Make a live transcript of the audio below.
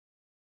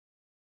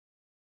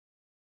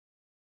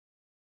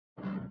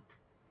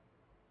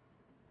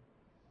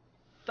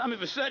Tommy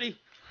Vassetti?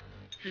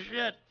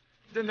 Shit.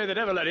 Didn't think they'd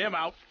ever let him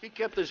out. He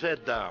kept his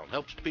head down.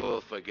 Helps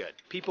people forget.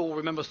 People will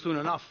remember soon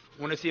enough.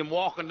 When they see him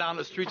walking down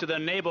the streets of their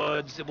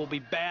neighborhoods, it will be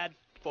bad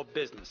for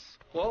business.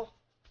 Well,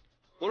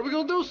 what are we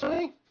gonna do,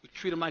 Sonny? We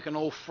treat him like an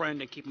old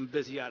friend and keep him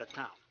busy out of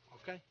town,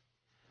 okay?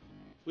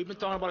 We've been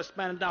talking about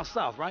expanding down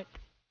south, right?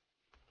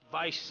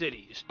 Vice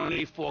City is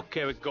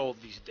 24-karat gold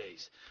these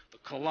days. The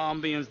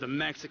Colombians, the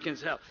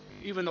Mexicans, hell,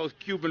 even those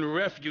Cuban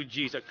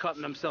refugees are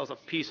cutting themselves a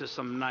piece of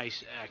some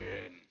nice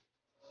action.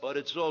 But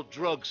it's all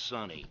drugs,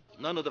 Sonny.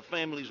 None of the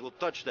families will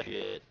touch that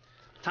shit.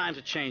 Times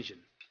are changing.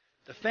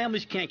 The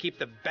families can't keep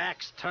their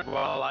backs turned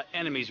while our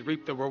enemies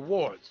reap the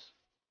rewards.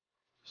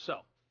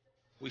 So,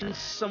 we send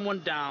someone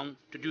down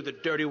to do the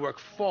dirty work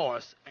for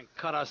us and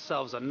cut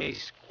ourselves a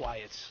nice,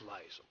 quiet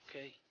slice,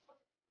 okay?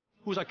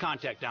 Who's our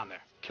contact down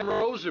there? Ken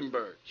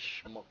Rosenberg.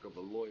 Schmuck of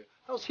a lawyer.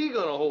 How's he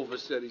gonna hold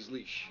Vassetti's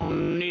leash?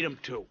 Don't need him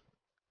to.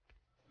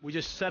 We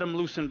just set him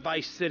loose in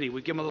Vice City.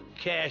 We give him a little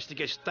cash to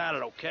get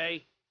started,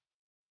 okay?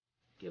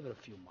 Give it a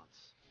few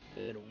months.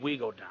 Then we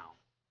go down.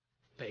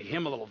 Pay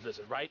him a little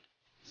visit, right?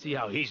 See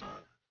how he's doing.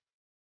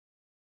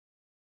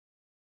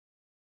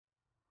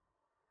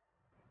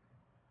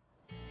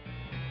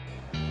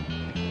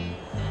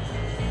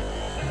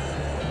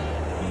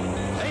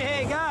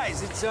 Hey,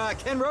 guys, it's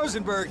Ken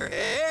Rosenberg.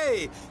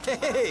 Hey,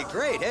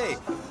 great, hey.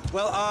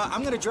 Well,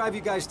 I'm gonna drive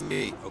you guys to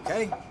me,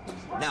 okay?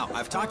 Now,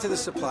 I've talked to the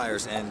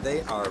suppliers, and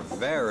they are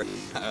very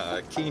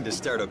keen to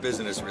start a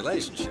business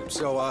relationship.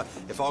 So,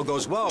 if all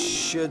goes well, we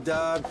should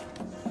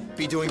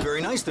be doing very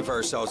nicely for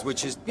ourselves,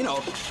 which is, you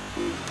know...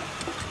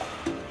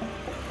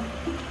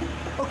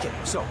 Okay,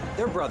 so,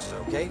 they're brothers,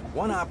 okay?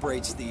 One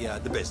operates the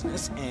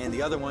business, and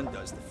the other one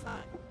does the fun.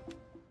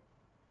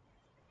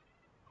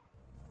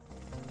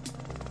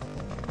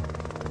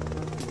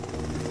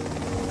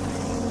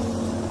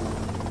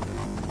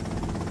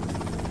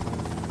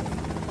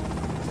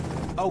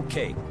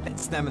 Okay,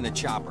 it's them in the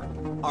chopper.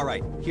 All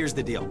right, here's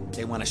the deal.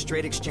 They want a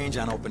straight exchange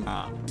on open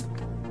ground.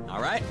 All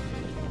right?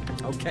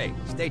 Okay,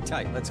 stay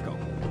tight. Let's go.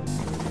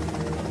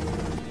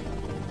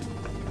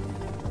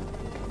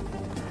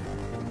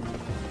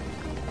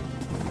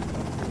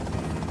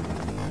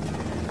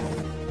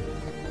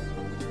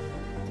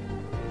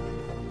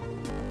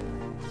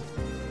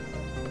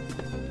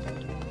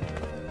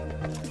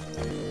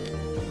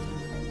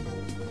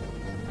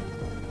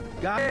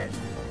 Got it.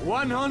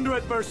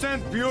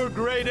 100% pure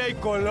grade A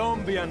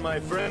Colombian, my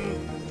friend.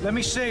 Let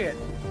me see it.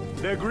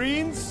 The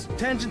greens?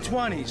 10s and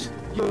 20s.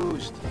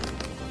 Used.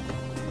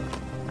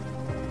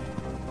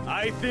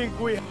 I think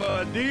we have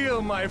a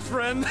deal, my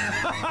friend. Oh,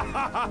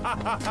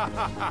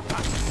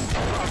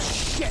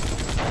 shit!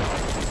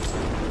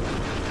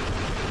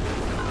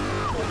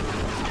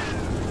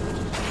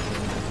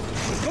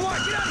 Come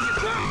on, get out of here!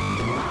 Come!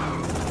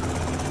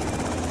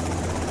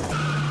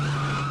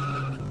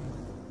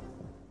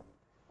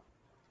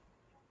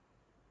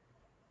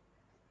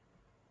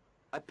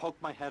 I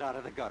poked my head out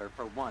of the gutter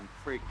for 1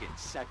 freaking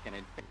second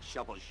and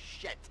shovel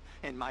shit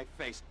in my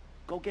face.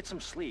 Go get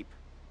some sleep.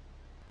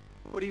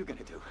 What are you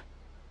gonna do?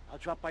 I'll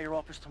drop by your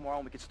office tomorrow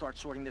and we can start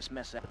sorting this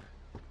mess out.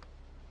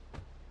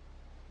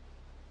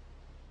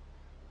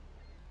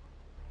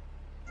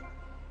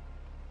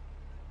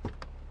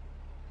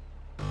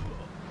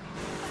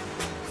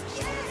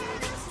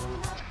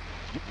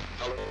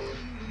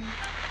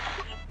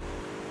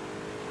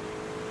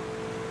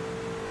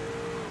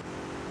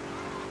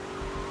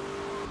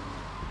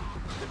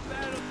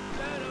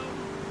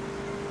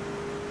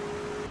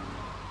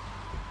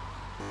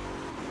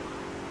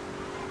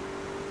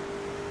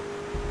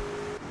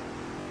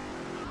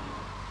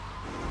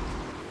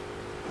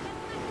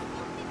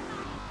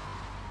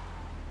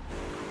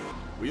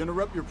 We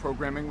interrupt your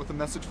programming with a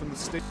message from the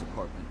State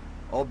Department.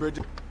 All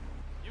bridges...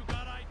 You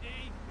got ID?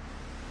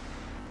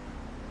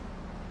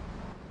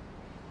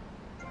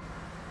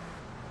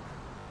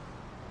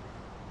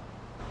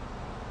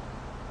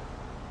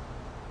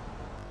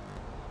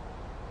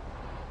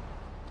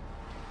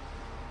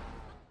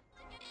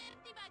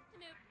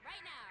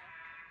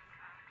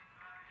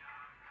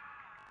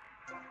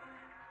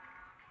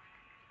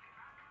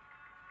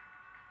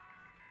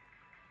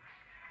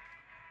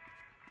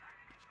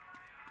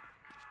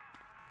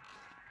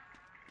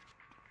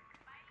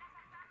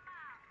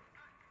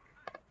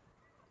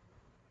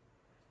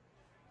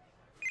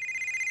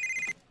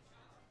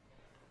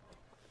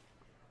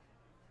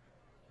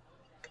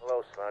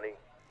 Hello, Sonny.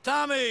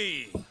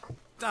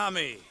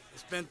 Tommy,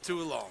 it's been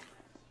too long.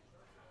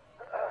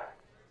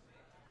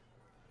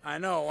 I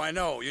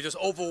know, you're just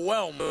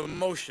overwhelmed with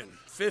emotion.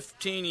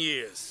 15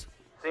 years.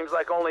 Seems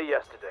like only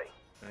yesterday.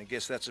 I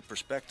guess that's a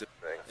perspective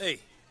thing. Hey,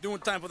 doing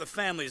time for the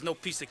family is no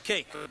piece of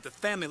cake. But the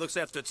family looks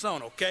after its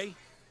own, okay?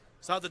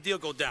 So how'd the deal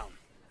go down?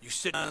 You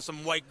sitting on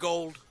some white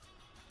gold?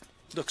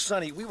 Look,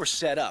 Sonny, we were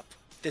set up.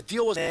 The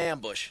deal was an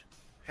ambush.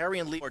 Harry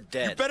and Lee are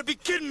dead. You better be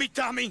kidding me,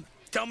 Tommy!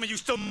 Tell me you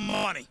still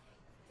money.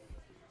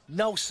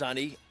 No,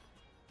 Sonny.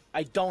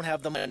 I don't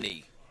have the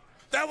money.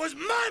 That was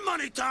my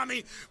money,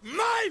 Tommy!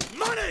 My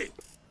money!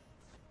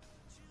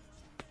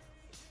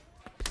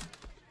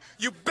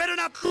 You better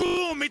not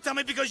fool me,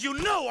 Tommy, because you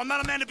know I'm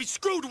not a man to be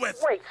screwed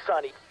with. Wait,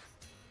 Sonny.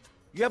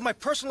 You have my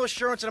personal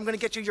assurance that I'm gonna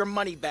get you your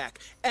money back,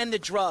 and the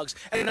drugs,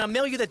 and I'll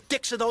mail you the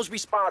dicks of those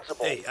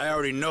responsible. Hey, I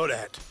already know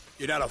that.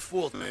 You're not a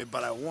fool to me,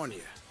 but I warn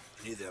you,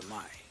 neither am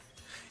I.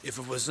 If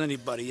it was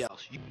anybody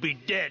else, You'd be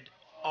dead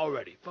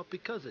already. But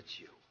because it's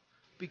you,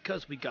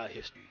 because we got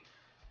history,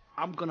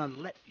 I'm gonna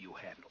let you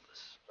handle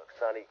this. Look,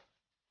 Sonny,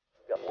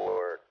 you got my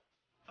word.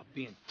 I'll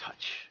be in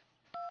touch.